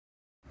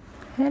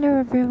Hello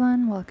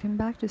everyone, welcome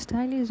back to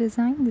Stylish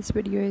Design. This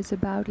video is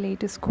about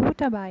latest coat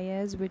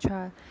abayas which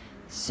are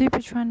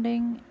super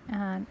trending,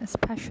 and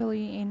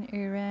especially in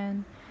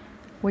Iran,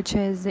 which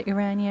is the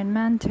Iranian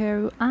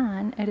Manto,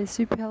 and it is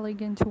super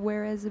elegant to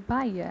wear as a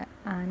abaya,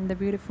 and the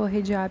beautiful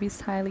hijabi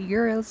style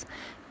girls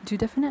do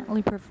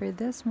definitely prefer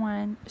this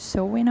one.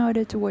 So in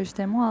order to watch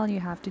them all, you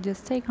have to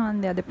just take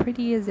on they're the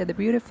prettiest, they're the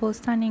beautiful,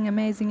 stunning,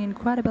 amazing,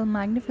 incredible,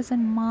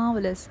 magnificent,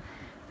 marvelous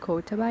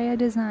coat abaya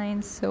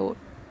designs. So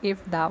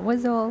if that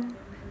was all,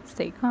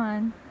 stay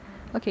on.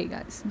 Okay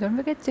guys, don't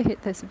forget to hit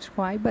the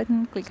subscribe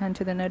button, click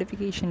onto the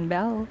notification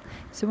bell,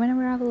 so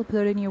whenever I will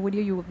upload a new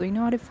video you will be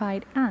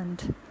notified,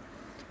 and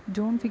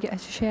don't forget to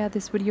share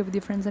this video with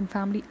your friends and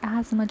family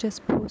as much as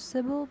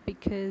possible,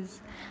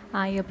 because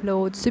I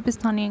upload super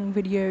stunning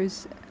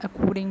videos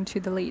according to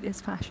the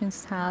latest fashion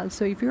style.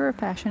 So if you're a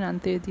fashion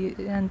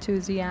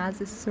enthusiast,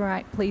 this is the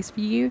right place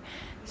for you.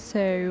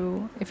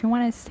 So if you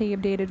want to stay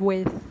updated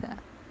with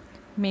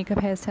makeup,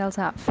 hairstyles,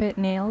 outfit,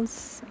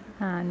 nails,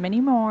 and many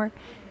more,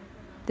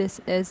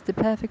 this is the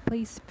perfect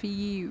place for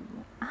you.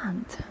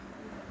 And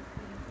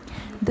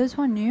those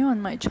who are new on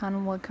my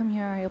channel, welcome.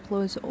 Here I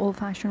upload all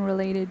fashion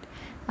related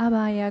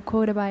abaya,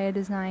 coat abaya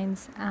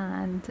designs,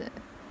 and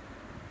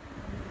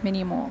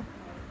many more.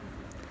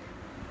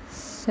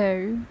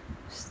 So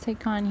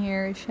stick on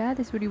here, share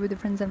this video with your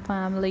friends and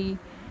family.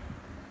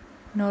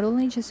 Not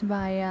only just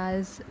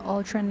abayas,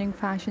 all trending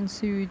fashion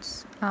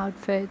suits,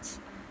 outfits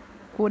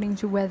according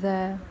to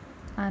weather,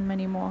 and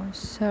many more.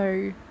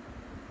 So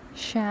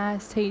share,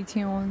 stay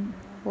tuned,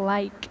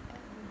 like,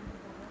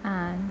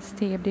 and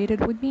stay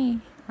updated with me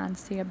and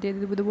stay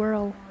updated with the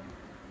world.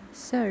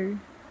 So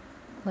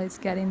let's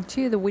get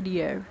into the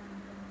video.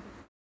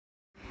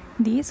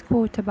 These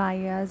coat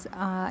abayas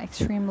are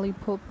extremely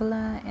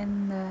popular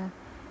in the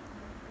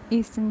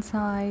eastern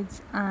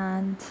sides,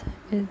 and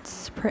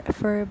it's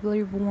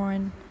preferably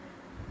worn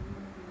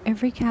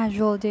every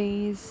casual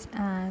days,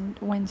 and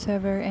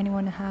whenever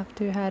anyone have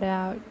to head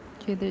out,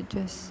 you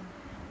just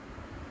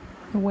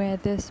wear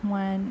this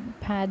one,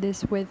 pair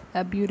this with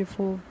a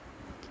beautiful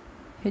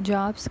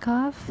hijab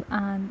scarf,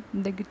 and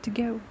they're good to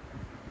go,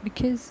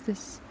 because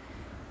this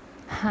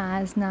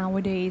has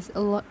nowadays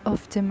a lot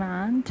of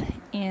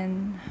demand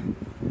in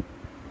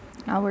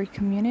our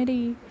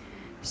community.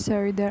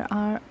 So there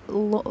are a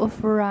lot of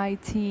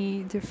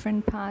variety,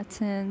 different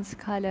patterns,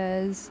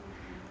 colors,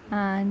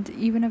 and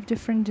even of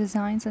different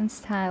designs and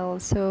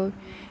styles. So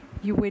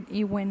you would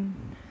even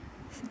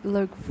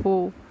look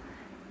for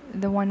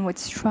the one with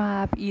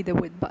strap, either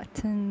with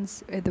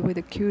buttons, either with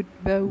a cute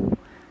bow,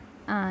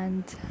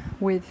 and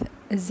with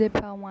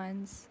zipper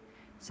ones.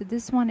 So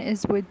this one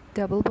is with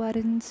double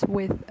buttons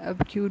with a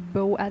cute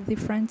bow at the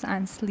front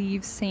and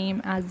sleeves same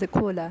as the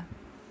collar.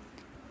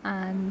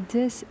 And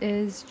this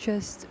is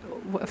just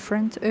a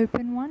front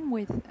open one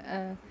with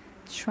a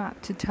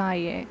strap to tie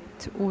it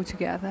all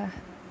together.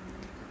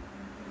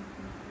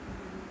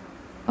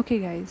 Okay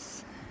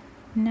guys,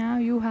 now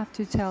you have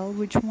to tell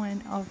which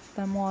one of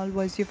them all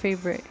was your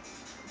favorite.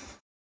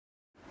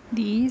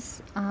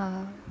 These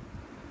are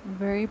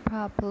very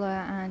popular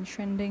and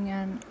trending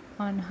and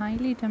on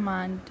highly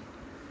demand.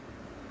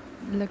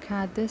 Look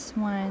at this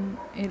one,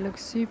 it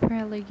looks super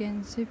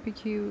elegant, super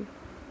cute.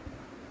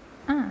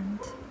 And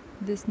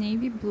this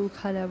navy blue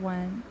color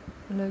one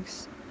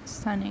looks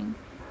stunning,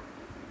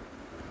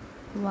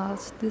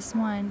 whilst this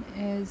one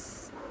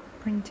is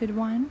printed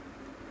one.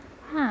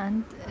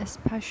 And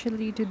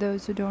especially to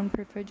those who don't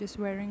prefer just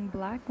wearing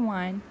black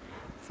one,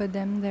 for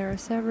them there are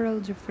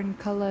several different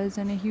colors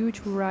and a huge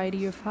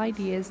variety of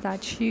ideas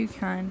that you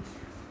can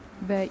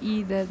wear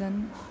either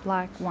than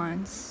black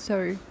ones.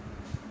 So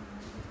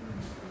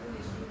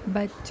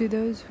but to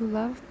those who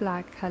love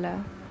black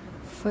color,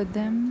 for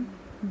them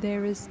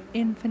there is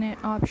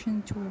infinite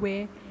option to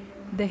wear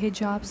the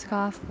hijab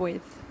scarf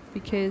with,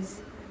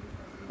 because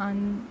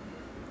on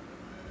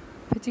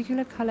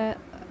particular color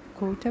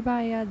coat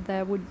abaya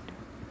that would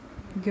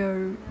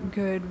go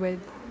good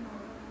with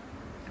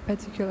a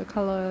particular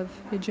color of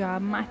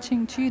hijab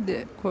matching to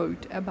the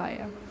quote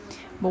abaya.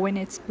 But when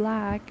it's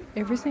black,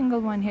 every single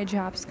one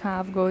hijab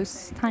scarf goes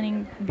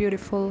stunning,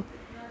 beautiful,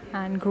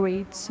 and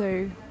great.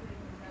 So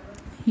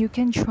you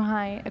can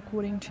try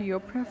according to your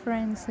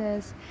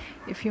preferences.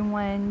 If you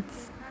want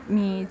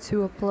me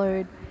to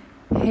upload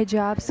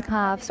hijab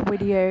scarves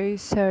videos,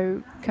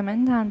 so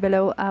comment down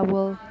below, I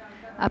will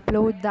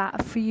upload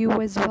that for you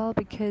as well,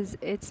 because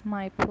it's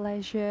my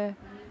pleasure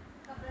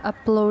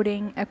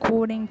uploading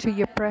according to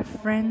your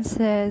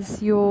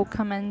preferences. Your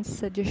comments,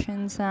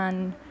 suggestions,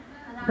 and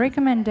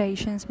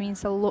recommendations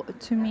means a lot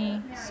to me.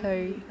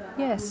 So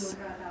yes,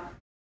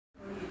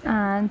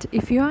 and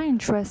if you are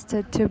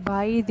interested to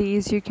buy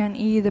these, you can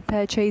either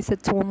purchase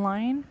it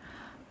online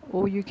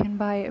or you can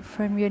buy it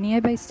from your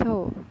nearby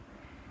store.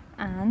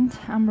 And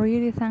I'm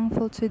really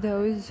thankful to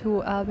those who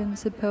have been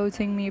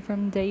supporting me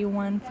from day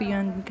one for your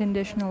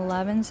unconditional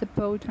love and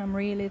support. I'm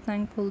really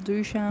thankful.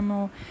 Do share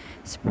more,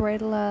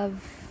 spread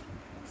love,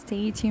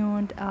 stay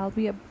tuned. I'll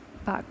be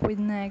back with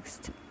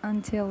next.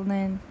 Until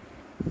then,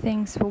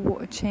 Thanks for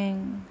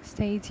watching.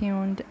 Stay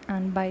tuned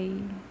and bye.